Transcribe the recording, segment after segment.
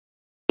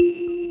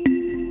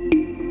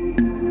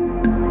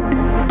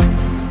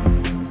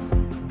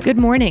Good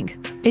morning.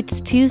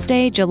 It's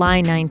Tuesday,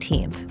 July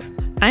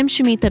 19th. I'm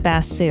Shamita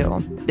Basu.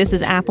 This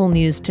is Apple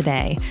News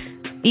Today.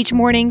 Each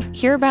morning,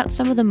 hear about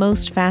some of the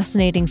most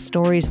fascinating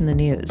stories in the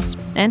news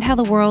and how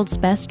the world's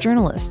best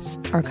journalists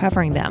are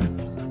covering them.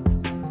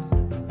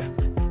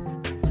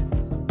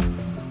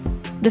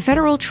 The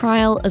federal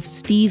trial of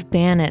Steve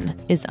Bannon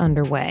is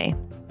underway.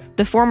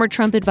 The former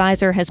Trump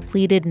advisor has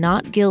pleaded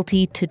not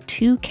guilty to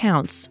 2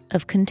 counts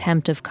of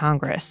contempt of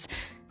Congress.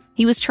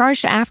 He was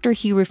charged after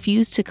he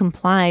refused to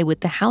comply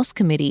with the House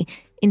committee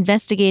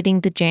investigating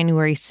the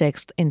January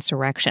 6th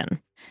insurrection.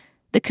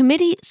 The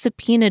committee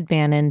subpoenaed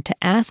Bannon to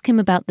ask him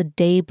about the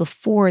day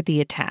before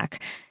the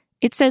attack.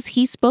 It says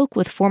he spoke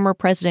with former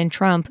President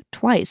Trump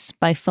twice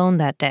by phone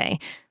that day.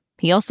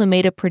 He also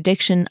made a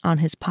prediction on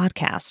his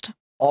podcast.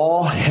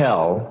 All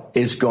hell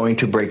is going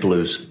to break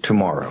loose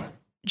tomorrow.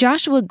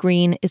 Joshua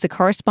Green is a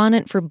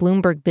correspondent for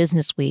Bloomberg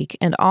Businessweek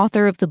and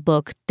author of the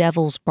book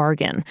Devil's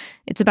Bargain.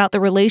 It's about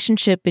the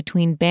relationship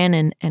between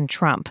Bannon and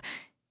Trump.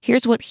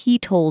 Here's what he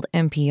told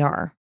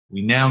NPR.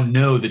 We now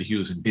know that he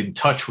was in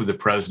touch with the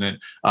president.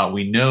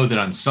 We know that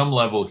on some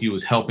level he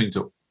was helping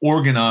to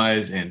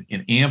organize and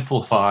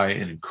amplify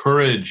and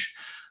encourage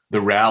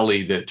the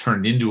rally that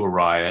turned into a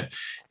riot.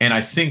 And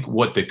I think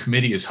what the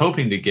committee is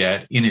hoping to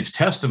get in its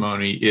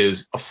testimony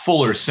is a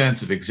fuller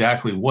sense of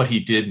exactly what he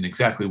did and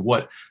exactly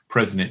what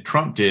President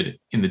Trump did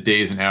in the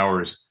days and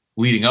hours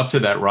leading up to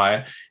that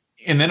riot.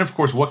 And then, of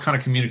course, what kind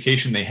of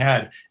communication they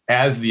had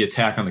as the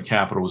attack on the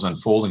Capitol was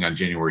unfolding on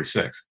January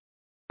 6th.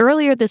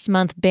 Earlier this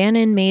month,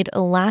 Bannon made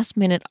a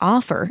last-minute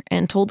offer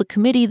and told the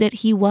committee that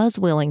he was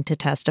willing to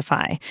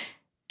testify.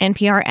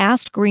 NPR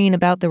asked Green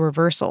about the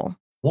reversal.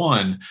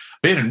 One,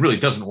 Bannon really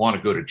doesn't want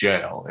to go to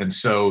jail. And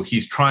so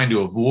he's trying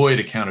to avoid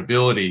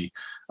accountability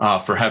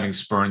for having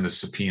spurned the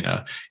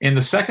subpoena. And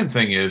the second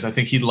thing is, I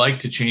think he'd like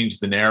to change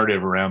the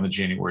narrative around the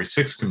January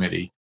 6th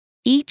committee.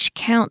 Each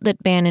count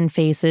that Bannon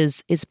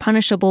faces is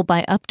punishable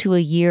by up to a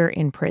year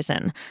in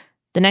prison.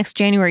 The next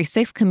January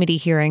 6th committee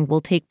hearing will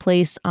take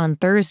place on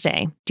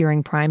Thursday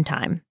during prime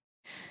time.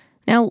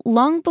 Now,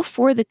 long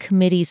before the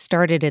committee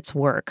started its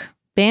work,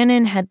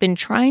 Bannon had been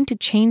trying to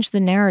change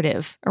the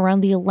narrative around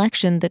the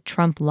election that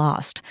Trump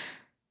lost.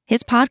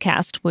 His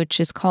podcast, which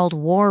is called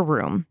War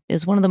Room,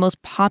 is one of the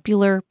most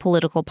popular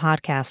political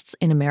podcasts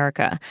in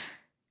America.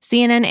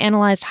 CNN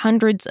analyzed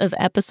hundreds of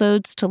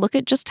episodes to look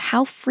at just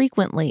how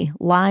frequently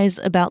lies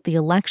about the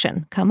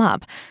election come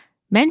up.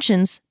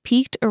 Mentions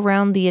peaked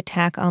around the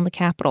attack on the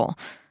Capitol.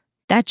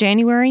 That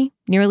January,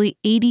 nearly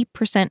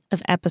 80%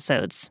 of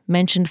episodes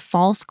mentioned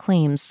false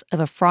claims of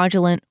a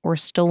fraudulent or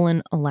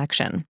stolen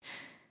election.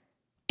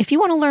 If you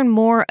want to learn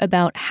more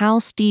about how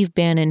Steve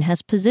Bannon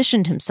has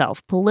positioned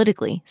himself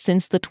politically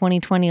since the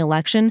 2020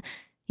 election,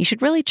 you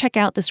should really check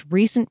out this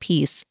recent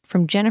piece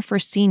from Jennifer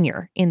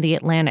Senior in The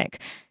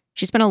Atlantic.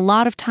 She spent a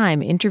lot of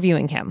time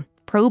interviewing him,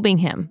 probing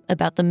him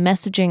about the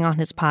messaging on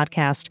his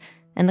podcast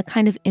and the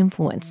kind of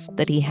influence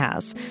that he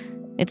has.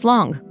 It's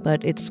long,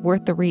 but it's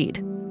worth the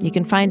read. You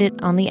can find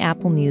it on the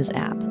Apple News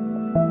app.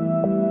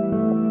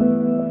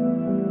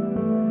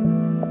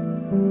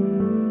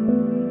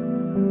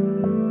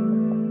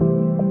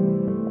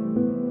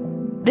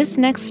 This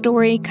next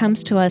story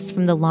comes to us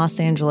from the Los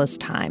Angeles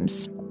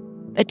Times.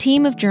 A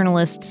team of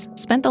journalists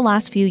spent the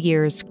last few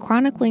years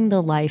chronicling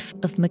the life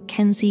of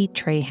Mackenzie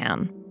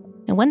Trahan.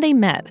 And when they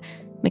met,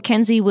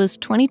 Mackenzie was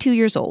 22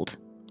 years old,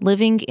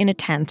 living in a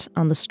tent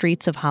on the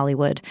streets of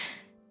Hollywood,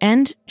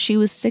 and she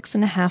was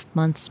 6.5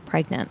 months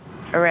pregnant.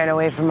 I ran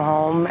away from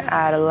home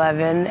at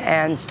 11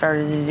 and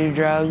started to do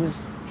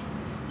drugs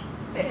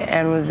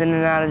and was in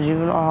and out of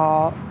juvenile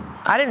hall.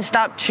 I didn't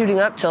stop shooting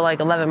up till like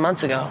 11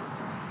 months ago.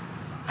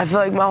 I feel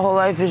like my whole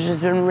life has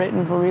just been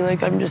written for me,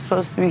 like I'm just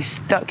supposed to be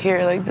stuck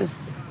here like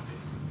this.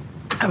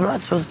 I'm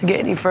not supposed to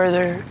get any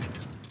further.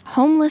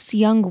 Homeless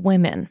young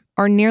women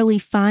are nearly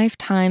 5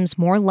 times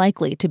more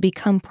likely to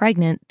become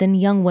pregnant than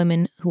young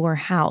women who are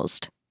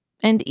housed.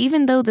 And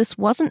even though this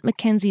wasn't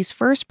Mackenzie's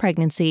first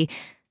pregnancy,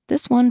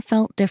 this one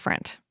felt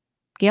different.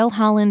 Gail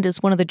Holland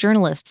is one of the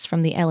journalists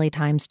from the LA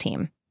Times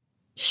team.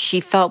 She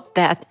felt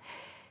that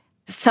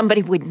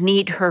somebody would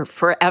need her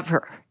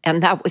forever,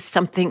 and that was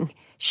something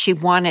she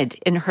wanted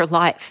in her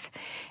life,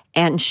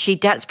 and she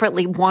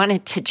desperately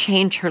wanted to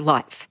change her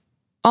life.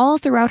 All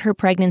throughout her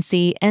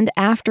pregnancy and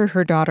after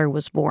her daughter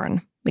was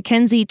born,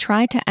 Mackenzie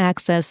tried to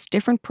access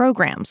different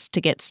programs to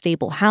get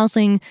stable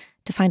housing,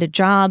 to find a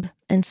job,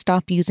 and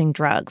stop using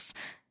drugs.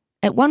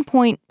 At one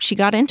point, she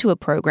got into a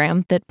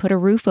program that put a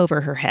roof over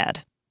her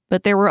head,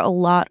 but there were a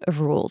lot of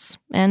rules,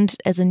 and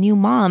as a new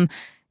mom,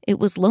 it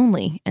was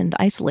lonely and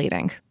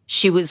isolating.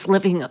 She was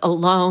living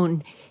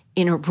alone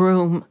in a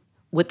room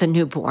with a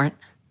newborn,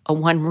 a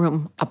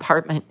one-room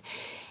apartment,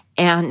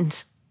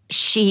 and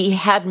she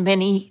had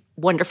many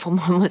wonderful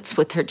moments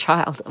with her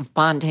child of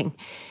bonding.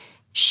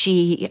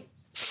 She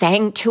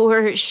sang to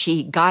her,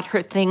 she got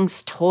her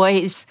things,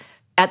 toys.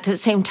 At the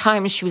same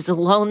time, she was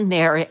alone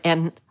there,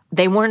 and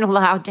they weren't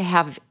allowed to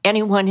have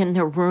anyone in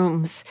their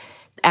rooms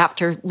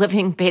after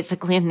living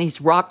basically in these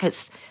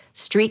raucous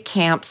street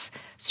camps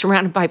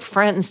surrounded by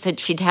friends that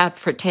she'd had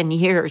for 10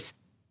 years.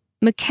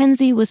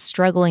 Mackenzie was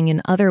struggling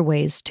in other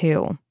ways,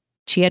 too.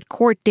 She had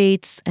court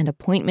dates and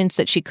appointments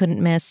that she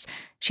couldn't miss.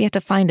 She had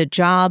to find a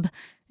job,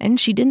 and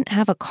she didn't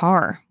have a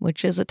car,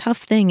 which is a tough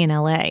thing in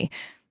LA.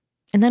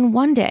 And then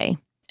one day,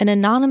 an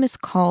anonymous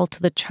call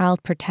to the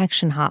Child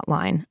Protection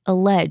Hotline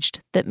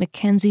alleged that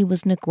Mackenzie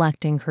was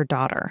neglecting her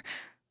daughter.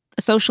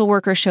 A social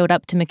worker showed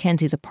up to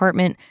Mackenzie's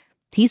apartment.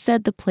 He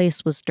said the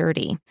place was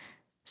dirty.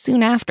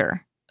 Soon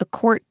after, a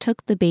court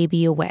took the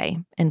baby away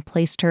and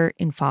placed her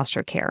in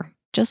foster care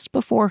just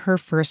before her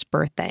first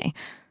birthday.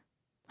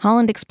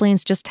 Holland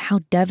explains just how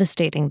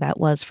devastating that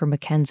was for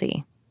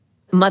Mackenzie.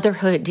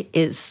 Motherhood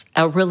is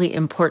a really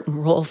important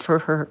role for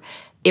her.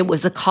 It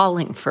was a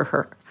calling for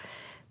her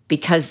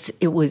because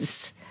it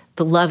was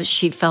the love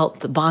she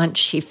felt, the bond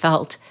she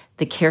felt,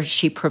 the care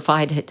she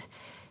provided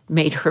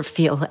made her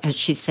feel, as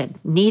she said,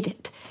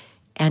 needed.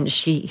 And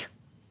she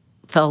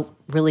felt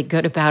really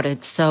good about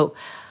it. So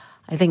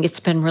I think it's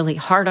been really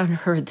hard on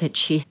her that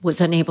she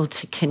was unable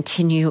to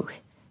continue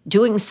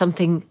doing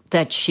something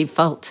that she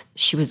felt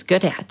she was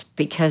good at,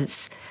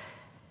 because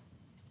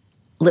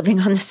living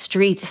on the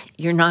street,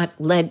 you're not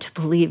led to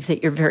believe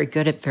that you're very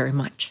good at very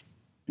much.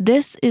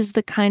 This is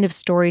the kind of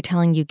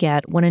storytelling you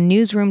get when a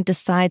newsroom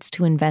decides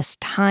to invest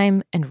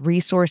time and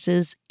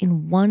resources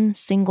in one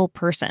single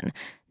person,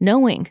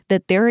 knowing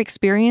that their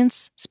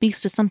experience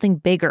speaks to something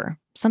bigger,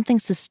 something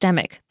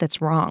systemic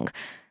that's wrong.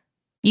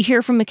 You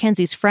hear from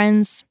Mackenzie's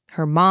friends,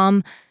 her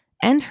mom,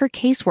 and her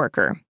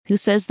caseworker, who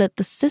says that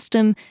the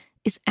system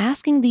is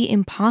asking the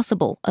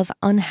impossible of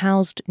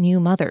unhoused new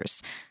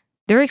mothers.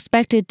 They're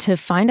expected to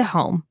find a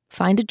home,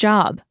 find a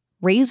job,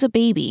 raise a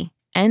baby,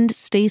 and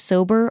stay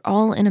sober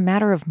all in a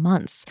matter of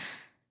months.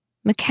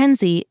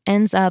 Mackenzie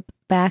ends up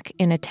back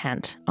in a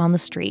tent on the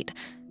street,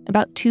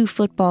 about 2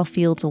 football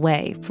fields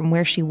away from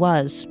where she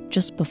was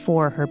just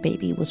before her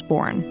baby was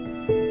born.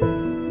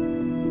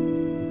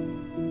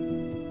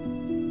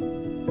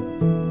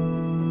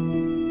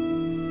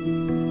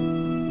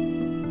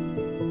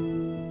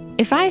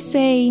 If I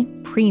say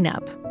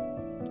prenup,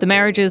 the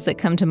marriages that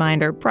come to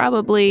mind are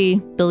probably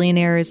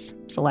billionaires,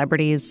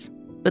 celebrities.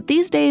 But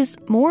these days,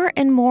 more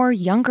and more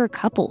younger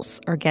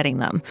couples are getting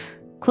them.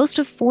 Close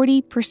to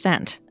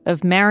 40%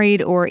 of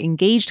married or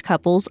engaged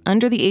couples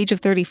under the age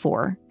of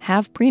 34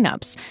 have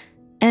prenups.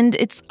 And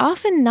it's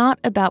often not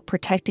about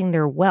protecting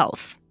their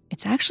wealth.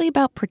 It's actually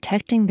about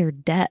protecting their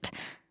debt.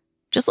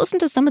 Just listen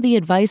to some of the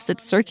advice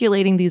that's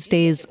circulating these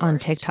days on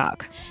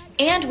TikTok.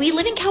 And we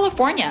live in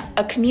California,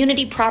 a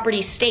community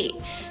property state.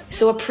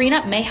 So a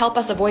prenup may help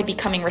us avoid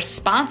becoming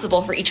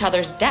responsible for each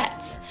other's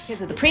debts.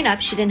 Because of the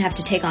prenup, she didn't have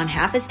to take on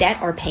half his debt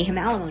or pay him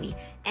alimony.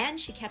 And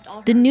she kept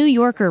all The New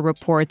Yorker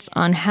reports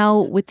on how,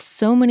 with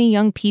so many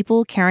young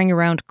people carrying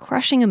around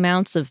crushing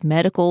amounts of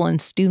medical and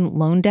student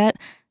loan debt,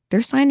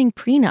 they're signing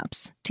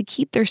prenups to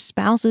keep their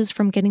spouses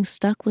from getting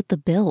stuck with the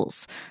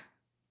bills.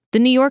 The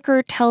New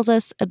Yorker tells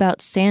us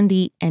about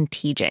Sandy and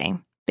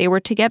TJ. They were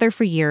together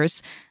for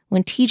years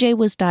when TJ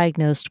was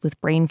diagnosed with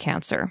brain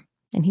cancer,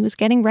 and he was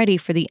getting ready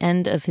for the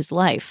end of his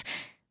life.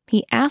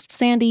 He asked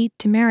Sandy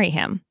to marry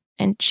him,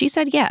 and she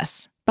said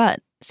yes, but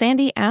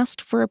Sandy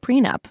asked for a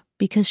prenup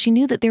because she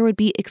knew that there would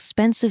be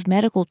expensive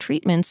medical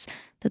treatments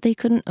that they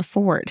couldn't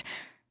afford.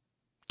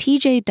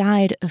 TJ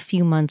died a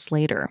few months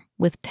later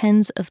with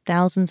tens of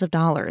thousands of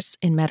dollars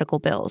in medical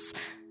bills.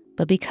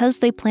 But because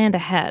they planned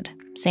ahead,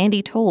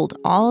 Sandy told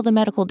all the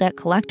medical debt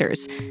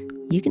collectors,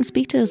 "You can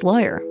speak to his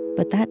lawyer,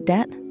 but that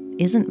debt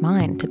isn't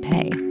mine to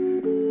pay."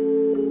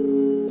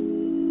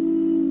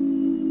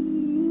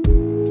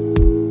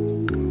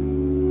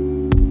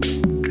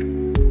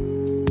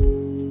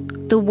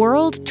 The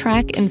World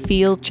Track and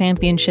Field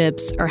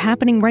Championships are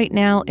happening right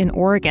now in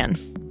Oregon,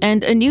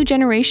 and a new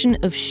generation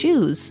of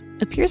shoes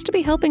appears to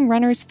be helping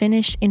runners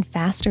finish in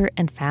faster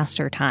and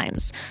faster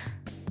times.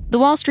 The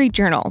Wall Street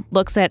Journal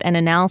looks at an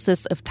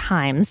analysis of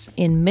times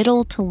in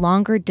middle to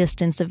longer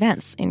distance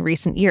events in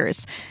recent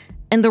years.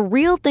 And the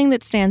real thing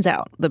that stands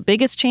out, the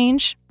biggest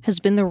change, has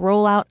been the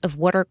rollout of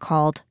what are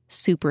called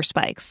super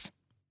spikes.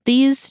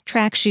 These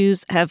track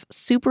shoes have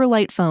super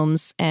light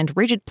foams and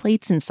rigid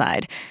plates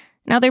inside.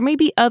 Now, there may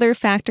be other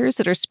factors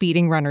that are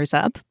speeding runners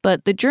up,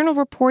 but the journal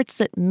reports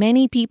that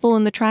many people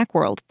in the track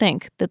world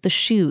think that the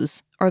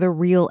shoes are the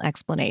real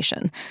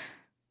explanation.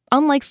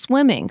 Unlike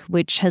swimming,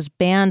 which has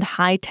banned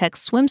high-tech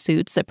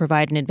swimsuits that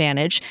provide an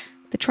advantage,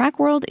 the track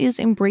world is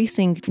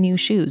embracing new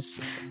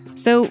shoes.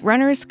 So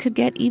runners could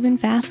get even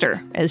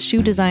faster as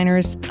shoe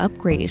designers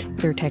upgrade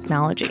their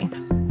technology.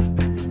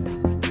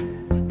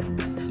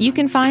 You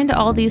can find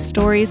all these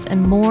stories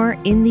and more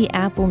in the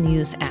Apple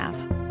News app.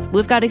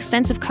 We've got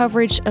extensive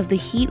coverage of the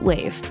heat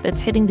wave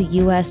that's hitting the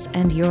US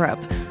and Europe.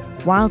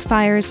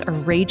 Wildfires are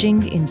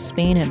raging in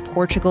Spain and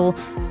Portugal.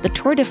 The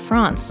Tour de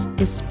France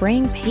is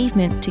spraying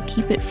pavement to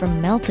keep it from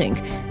melting.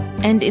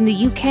 And in the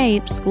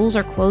UK, schools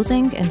are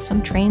closing and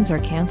some trains are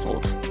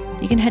canceled.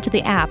 You can head to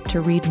the app to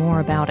read more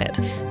about it.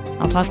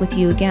 I'll talk with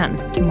you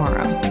again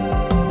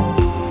tomorrow.